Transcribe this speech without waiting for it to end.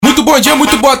dia,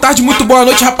 muito boa tarde, muito boa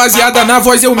noite, rapaziada. Na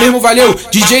voz eu mesmo, valeu.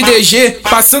 DJ DG,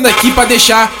 passando aqui pra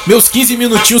deixar meus 15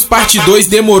 minutinhos parte 2.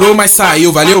 Demorou, mas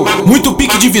saiu, valeu. Muito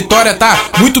pique de vitória, tá?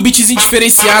 Muito beatzinho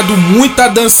diferenciado, muita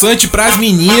dançante pras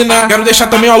meninas. Quero deixar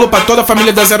também um alô pra toda a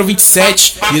família da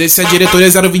 027. Essa é a diretoria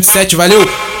 027, valeu.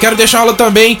 Quero deixar um alô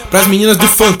também pras meninas do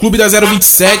fã clube da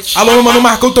 027. Alô, meu mano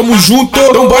Marcão, tamo junto.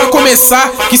 Então bora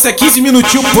começar, que isso é 15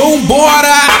 minutinhos,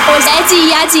 vambora! Hoje é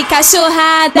dia de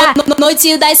cachorrada,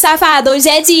 noite das safadas. Hoje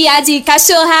é dia de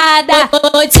cachorrada,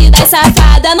 noite das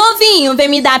safadas. Novinho, vem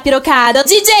me dar pirocada.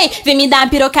 DJ, vem me dar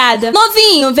pirocada.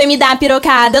 Novinho, vem me dar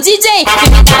pirocada. DJ, vem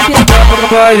me dar pirocada.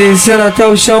 Vai descendo até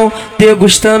o chão,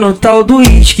 degustando o tal do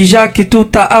uísque. Já que tu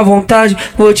tá à vontade,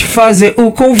 vou te fazer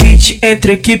o convite.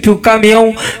 Entre equipe e o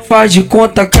caminhão, faz de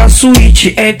conta que é a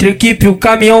suíte. Entre equipe e o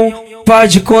caminhão,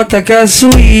 faz de conta que é a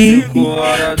suíte.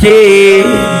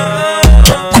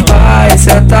 Vai,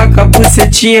 senta com a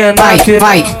bucetinha na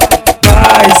piroca.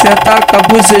 Vai, senta com a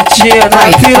bucetinha na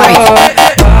piroca.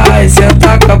 Vai,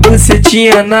 senta com a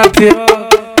bucetinha na piroca.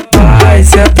 Vai,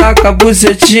 senta com a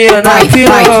bucetinha na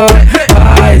piroca.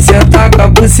 Vai, senta com a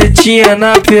bucetinha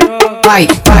na piroca. Vai,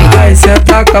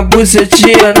 senta com a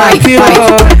bucetinha na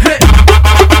piroca.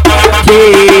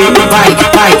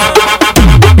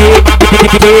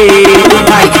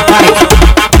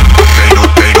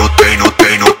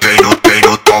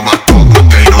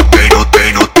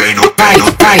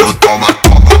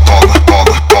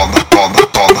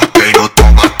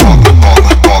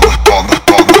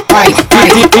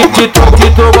 Que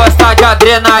tu gosta de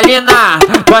adrenalina,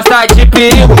 gosta de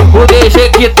perigo, o DG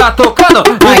que tá tocando,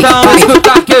 então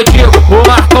escuta que eu digo. O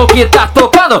Marcão que tá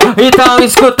tocando, então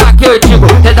escuta que eu digo.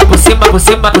 Tenta por cima, por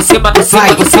cima, por cima, por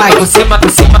cima, por cima, por cima,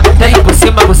 por cima. Tenta por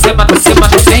cima, por cima, por cima,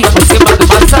 por cima, por cima do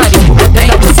passarinho.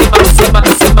 Tenta por cima, por cima,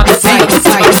 por cima, por cima, por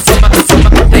cima, por cima, por cima.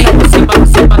 Tenta por cima, por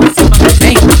cima, por cima, por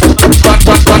cima.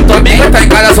 Tua amiga tá em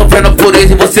casa sofrendo por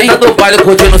isso e você tá no baile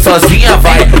curtindo sozinha,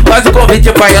 vai. Faz o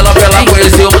convite pra ela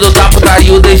conhecer o mundo da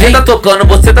putaria. O DG tá tocando,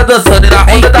 você tá dançando e na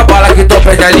onda da bala que tu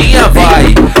perde a linha,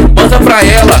 vai. Mostra pra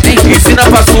ela, ensina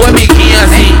pra sua amiguinha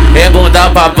assim. É bunda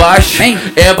pra baixo,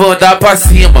 é bunda pra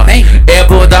cima. É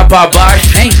bunda pra baixo,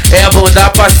 é bunda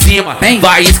pra cima.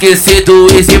 Vai esquecer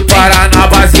do ex e parar na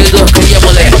base do cria,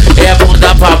 moleque. É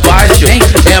bunda pra baixo, é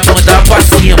bunda pra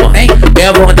cima.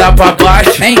 É bunda pra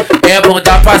baixo, é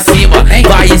bunda pra cima.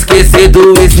 Vai esquecer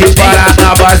do ex e parar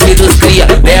na base dos cria.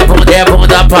 É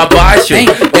bunda pra baixo,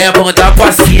 é bunda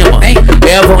pra cima.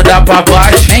 É bunda pra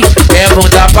baixo, é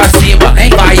bunda pra cima.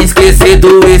 Vai esquecer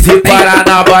do ex e parar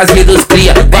na base dos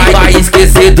cria. Vai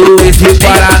esquecer do ex e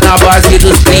parar na base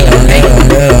dos cria.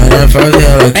 Ela na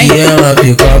favela que ela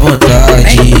fica à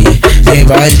vontade. Tem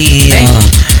balinha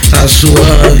na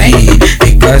suave,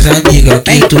 em casa amiga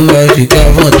que tu vai ficar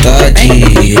à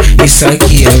vontade. Isso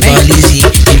aqui é valezinho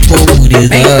de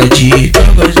comunidade.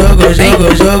 Joga, joga, joga,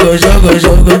 joga, joga,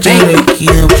 joga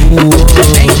tcherequinha pro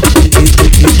homem.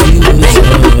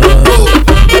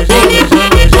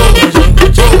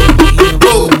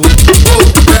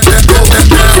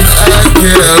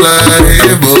 Aquela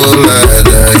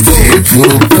rebolada tipo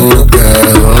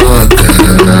Pocahontas.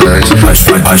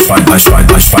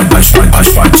 As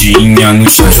fadinha no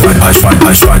chão. As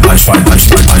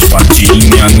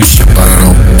fadinha no chão. Para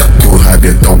não, tá com o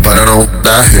rabetão. Para não,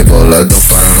 dá reboladão.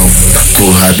 Para não, tá com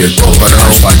o rabetão. Para não,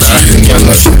 dá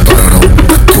reboladão. Para não,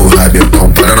 tá com o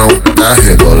rabetão. Para não, dá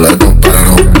reboladão. Para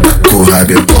não, tá com o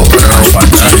rabetão. Para não,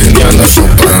 dá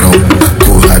reboladão. Para não, tá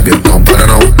com o rabetão. Para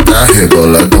não, dá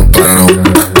reboladão. Para não,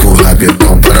 tá com o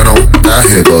rabetão. Para não, dá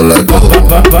reboladão.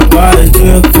 Vai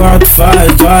de quatro,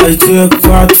 vai de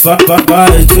quatro,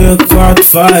 vai de quatro,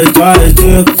 vai de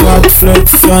quatro,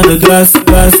 flexiona,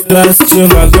 desce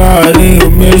devagarinho,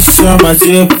 me chama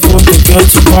de puta que eu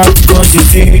te boto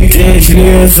docezinho.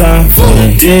 Desliza,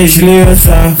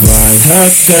 vai,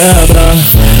 requebra,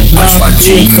 na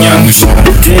pica,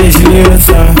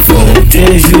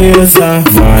 desliza,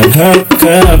 vai,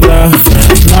 requebra,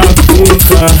 na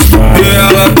pica. E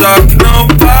ela tá que não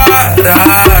para,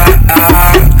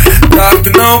 tá que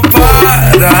não para.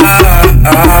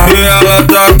 E ela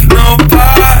tá que não para,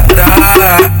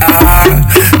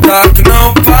 tá que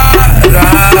não para.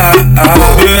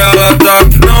 E ela tá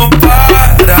que não para,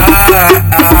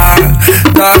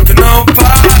 tá que não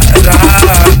para.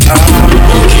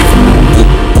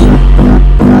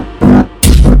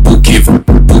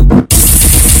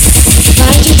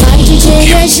 Vai DJ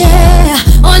DG,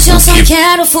 hoje eu só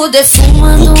quero fuder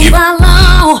fumando um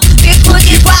balão. Fico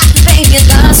de quatro, vem me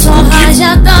dar só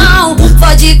rajadão.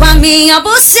 Fode com a minha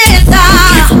buceta.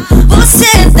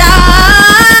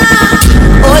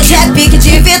 Hoje é pique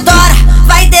de vitória.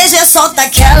 Vai DG, solta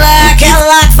aquela que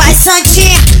faz sangue.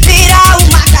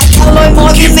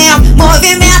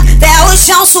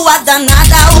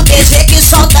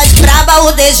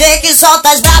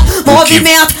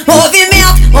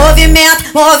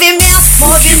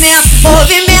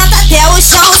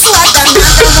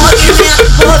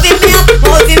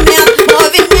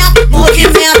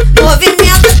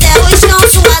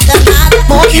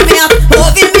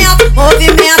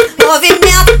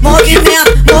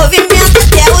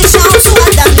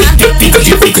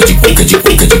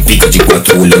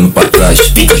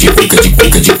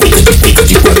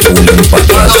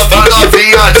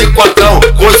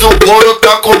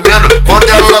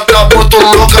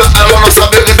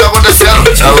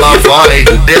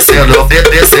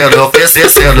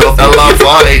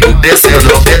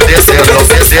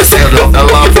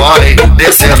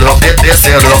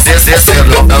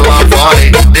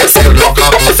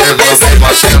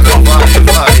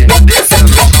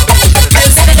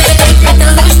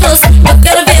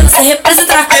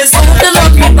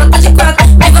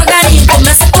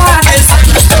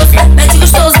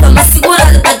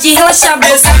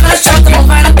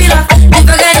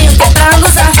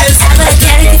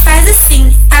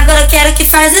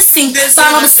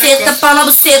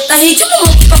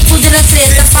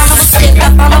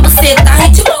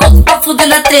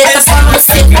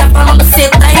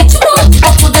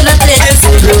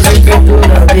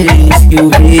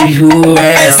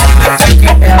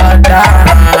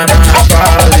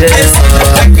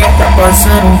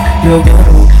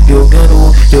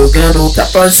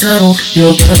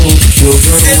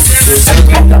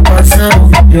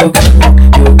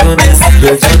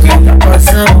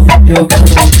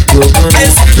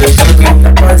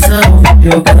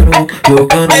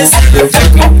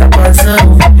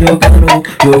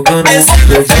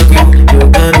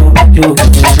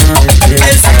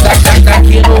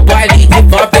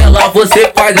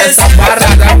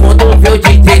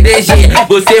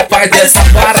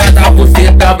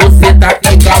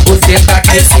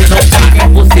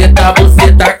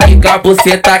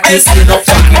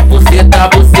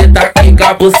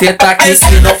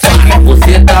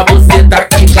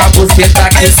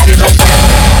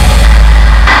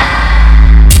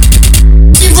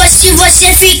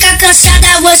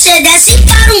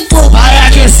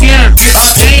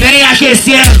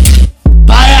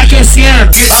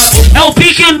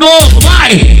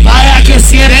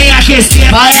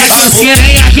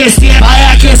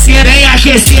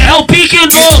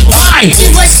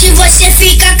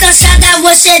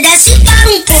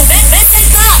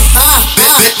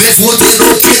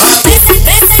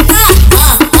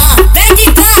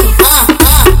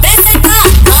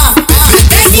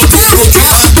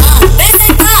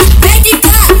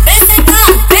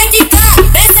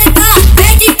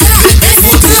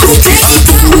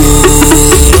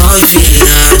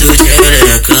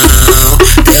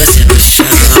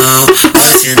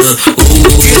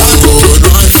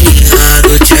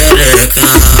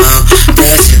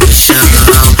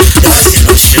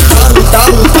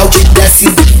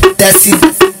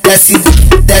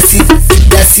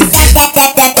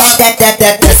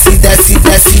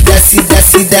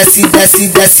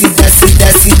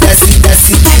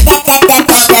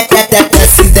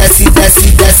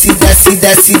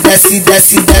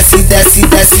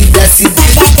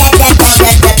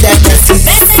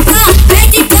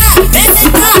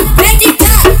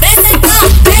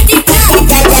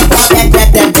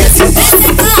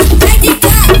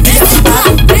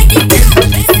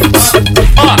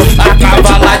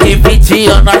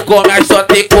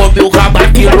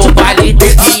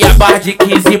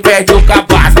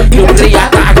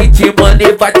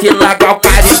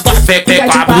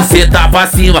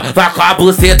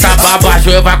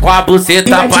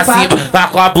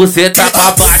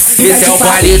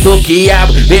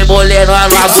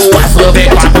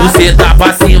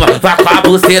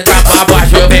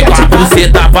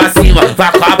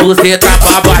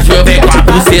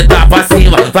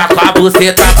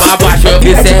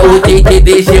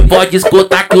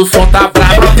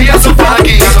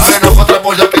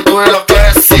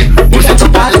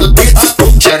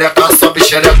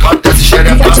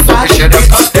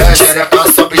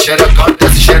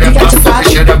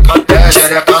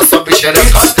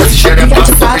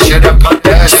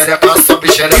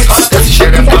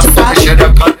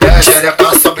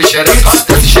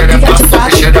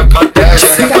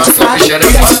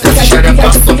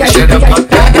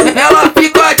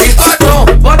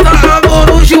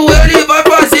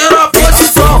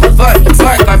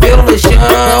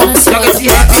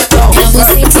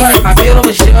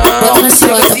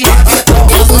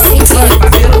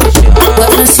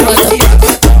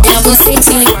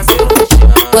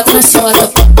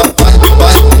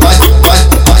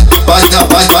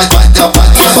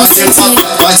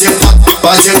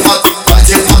 bate foto,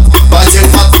 bate foto, bate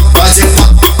foto, bate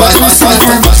foto, bate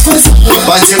foto,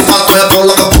 bate foto, é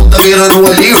bola com a puta virando o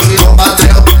olhinho,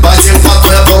 patrão, bate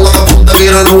foto, é bola com a puta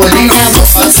virando o olhinho,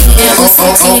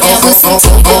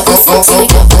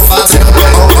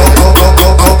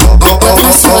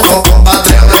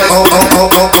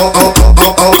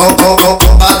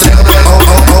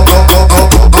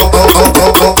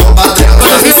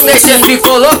 Você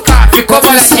ficou louca, ficou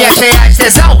bonitinha, cheia de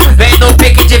tesão. Vem no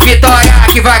pique de vitória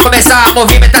que vai começar a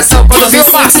movimentação. Quando viu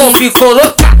o Marcão, ficou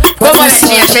louca, ficou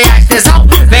bonitinha, cheia de tesão.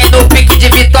 Vem no pique de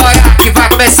vitória que vai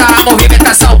começar a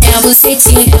movimentação. É a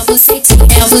bucetinha, é a bucetinha,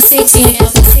 é a bucetinha, é a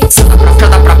bucetinha.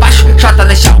 Jota pra baixo, jota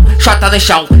no chão, jota no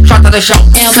chão, jota no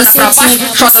chão. Jota pra baixo,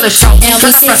 jota no chão,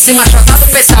 jota pra cima, jota no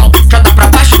peção. Jota pra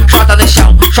baixo, jota no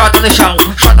chão, jota no chão,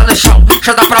 jota no chão.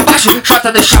 Jota pra baixo,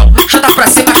 jota no chão, jota pra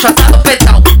cima, jota no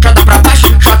peitão. Jota pra baixo,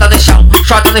 jota no chão,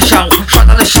 jota no chão,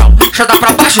 jota no chão. Jota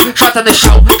pra baixo, jota no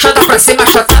chão, jota pra cima,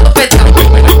 jota no peitão.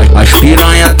 As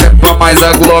piranha trepa, mas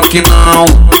a Glock não.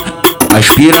 As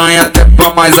piranha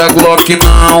trepa, mas a Glock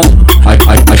não.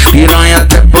 As piranha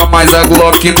trepa, mas a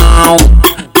Glock não.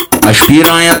 As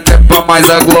piranha trepa, mas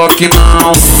a Glock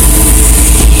não.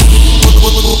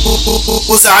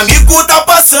 Os amigos tá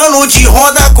passando de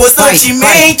ronda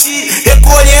constantemente,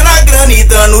 recolhendo a grana e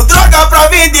dando droga pra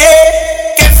vender.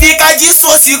 Quer ficar de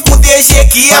soci com DG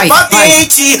que é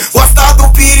patente, gosta do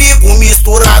perigo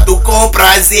misturado com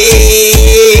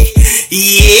prazer.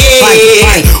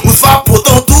 Os vapos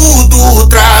tão tudo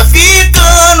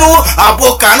traficando, a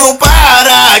boca não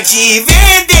para de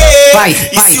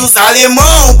vender. E se os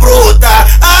alemão brotar,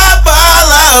 a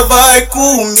bala vai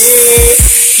comer.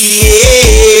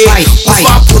 Os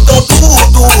vapos tão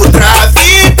tudo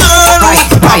traficando,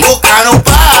 a boca não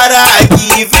para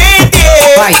de vender.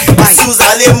 E se os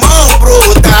alemão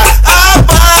brotar, a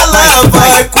bala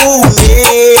vai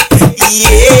comer.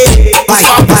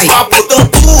 Os vapos tão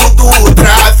tudo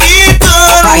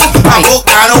traficando, a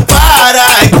boca não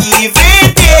para de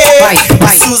vender.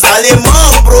 E se os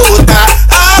alemão brotar,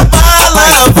 a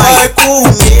bala vai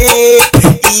comer.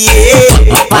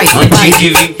 Antes de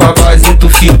vir pra base tu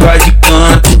fica de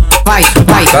canto.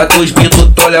 Dá 2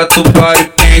 minutos, olha tu para e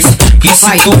pensa que se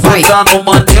tu botar no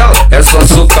Mandela é só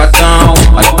socadão.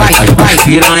 As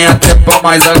piranha trepa,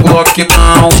 mas a Glock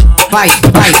não.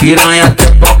 As piranha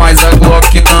trepa, mas a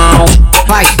Glock não.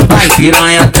 As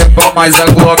piranha trepa, mas a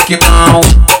Glock não.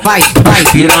 As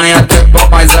piranha trepa,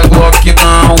 mas a Glock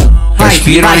não. As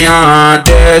piranha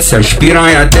desce, as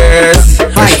piranha desce.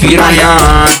 As piranha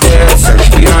desce, as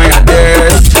piranha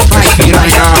desce. As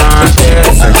piranha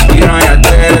desce, as piranha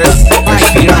desce. As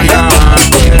piranha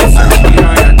desce, as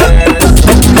piranha desce.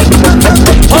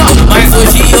 Mas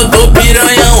hoje eu tô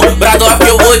piranhão, Bradock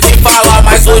eu vou te falar.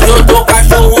 Mas hoje eu tô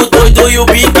cachorro doido e o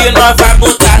bique nós vai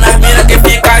botar nas mina que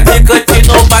fica de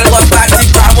cantinho, não vai gostar de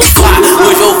camuflar.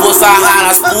 Hoje eu vou sarrar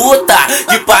nas puta,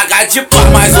 de pagar de pá.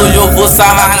 Mas hoje eu vou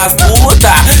sarrar nas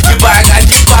puta, de pagar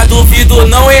de pá. Duvido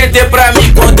não render pra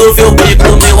mim quando vê o bico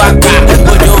no meu AK.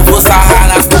 Hoje eu vou sarrar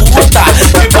nas puta,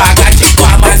 de pagar de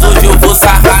pá. Mas hoje eu vou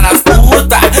sarrar nas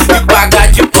puta, de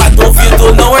pagar de pá.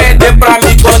 Duvido não render pra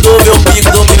mim quando vê o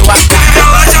bico do meu AK.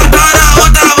 Ela já tá na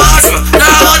onda baixo, na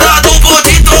onda do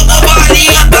bonito, com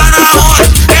balinha tá na onda.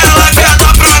 Ela quer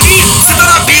dar pra mim, se tá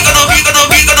na pica, não pica, não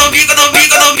pica, não pica, não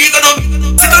pica, não pica, não.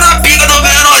 Se tá na pica, não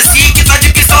menorzinho, que tá de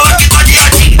pistola, que tá de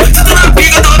ratinho. Se tá na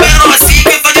pica, não menorzinho,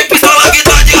 que tá de pistola, que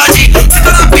tá de ratinho. Se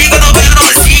tá na pica, não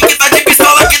menorzinho, que tá de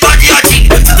pistola, que tá de ratinho.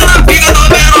 Se tá na pica, não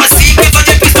menorzinho, que tá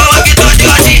de pistola, que tá de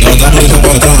ratinho. Ela tá bonita,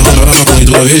 bora, tá na onda, na ponte.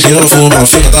 Toda vez que ela fuma, ela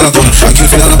fica taradona. Aqui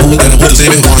filha da puta, ela é muito sem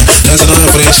vergonha. Desce na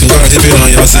minha frente, cara de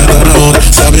piranha. Ela senta na onda,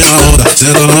 sobe na onda,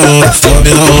 senta na onda, sobe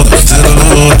na onda, senta na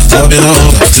onda, sobe na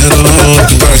onda, senta na onda.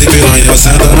 Tu cara de piranha, ela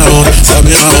senta na onda,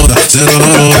 sobe na onda, senta na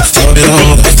onda, sobe na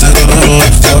onda, senta na onda,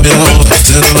 sobe na onda,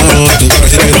 senta na onda. Tu cara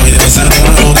de piranha, ela senta na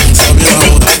onda, sobe na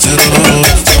onda, senta na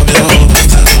onda, sobe na onda,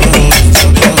 senta na onda,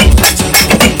 sobe na onda, senta na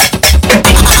onda.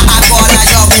 Agora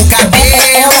joga o cabelo,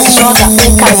 Joga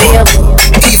o cabelo.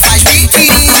 e faz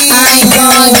biquinho.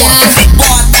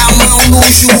 Bota a mão no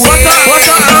joelho,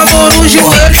 Bota a mão no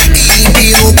joelho. e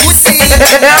vira o buceta.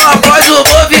 Ela faz o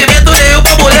movimento,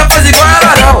 nenhuma mulher faz igual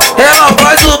ela não. Ela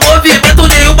faz o movimento,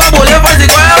 nenhuma mulher faz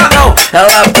igual ela não.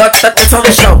 Ela bota a atenção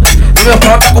no chão, do meu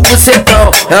pau tá com o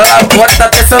bucetão. Ela bota a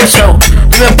atenção no chão,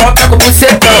 do meu pau tá com o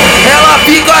bucetão. Ela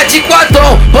fica de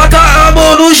quatão, bota a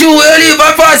mão no joelho e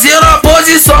vai fazendo a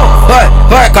posição.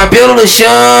 Vai, cabelo no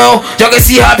chão, joga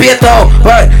esse rabetão.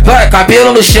 Vai,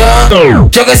 cabelo no chão,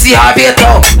 joga esse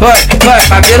rabetão. Vai,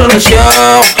 cabelo no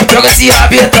chão, joga esse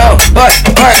rabetão.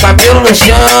 Vai, cabelo no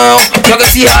chão, joga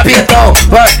esse rabetão.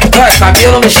 Vai,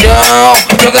 cabelo no chão,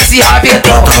 joga esse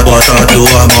rabetão. Bota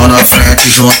duas mãos na frente,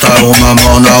 junta uma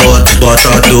mão na outra.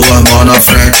 Bota duas mãos na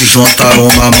frente, junta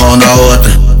uma mão na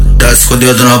outra. Desce com o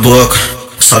dedo na boca,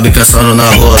 sobe pensando na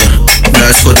rola.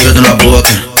 Desce com o dedo na boca,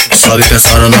 sobe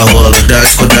pensando na rola.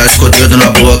 Desce com o dedo na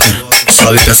boca,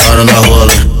 sobe pensando na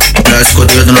rola. Desce com o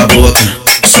dedo na boca,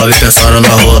 sobe pensando na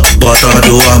rola. Bota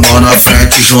duas mãos na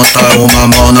frente, junta uma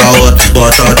mão na outra.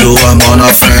 Bota duas mãos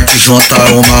na frente, junta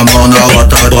uma mão na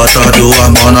outra. Bota duas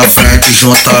mãos na frente,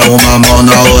 junta uma mão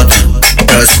na outra.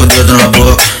 Desce com o dedo na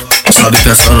boca, sobe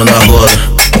pensando na rola.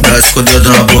 Desce com o dedo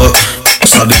na boca,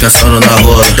 sobe pensando na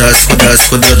rola. Desce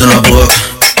com o dedo na boca,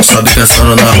 sobe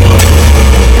pensando na rola.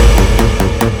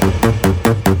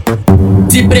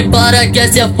 Se prepara que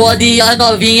essa é foda e a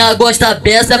novinha gosta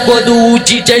dessa. Quando o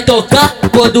DJ tocar,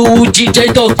 quando o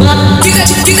DJ tocar. Fica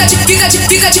de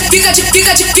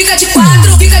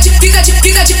quatro, fica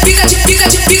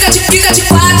de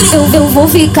quatro. Eu vou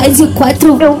ficar de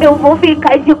quatro, eu vou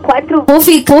ficar de quatro. Vou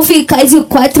ficar de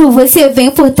quatro, você vem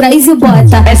por trás e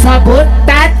bota. É só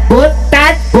botadão.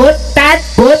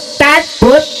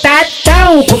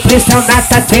 Com pressão na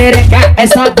tua xereca. É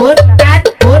só botadão.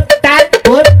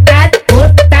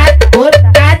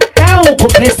 Com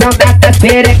pressão na tua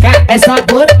xereca. É só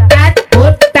botadão.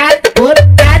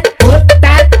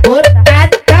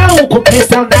 Com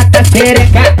pressão na tua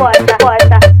xereca.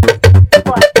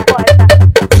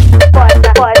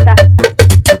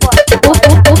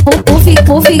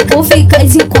 Vou ficar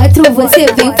de quatro, você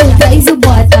vem por trás e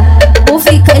bota. Vou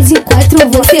ficar de quatro,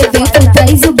 você vem por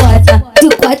trás e bota.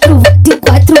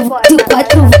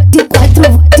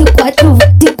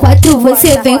 De quatro,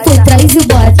 você vem por trás e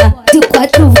bota.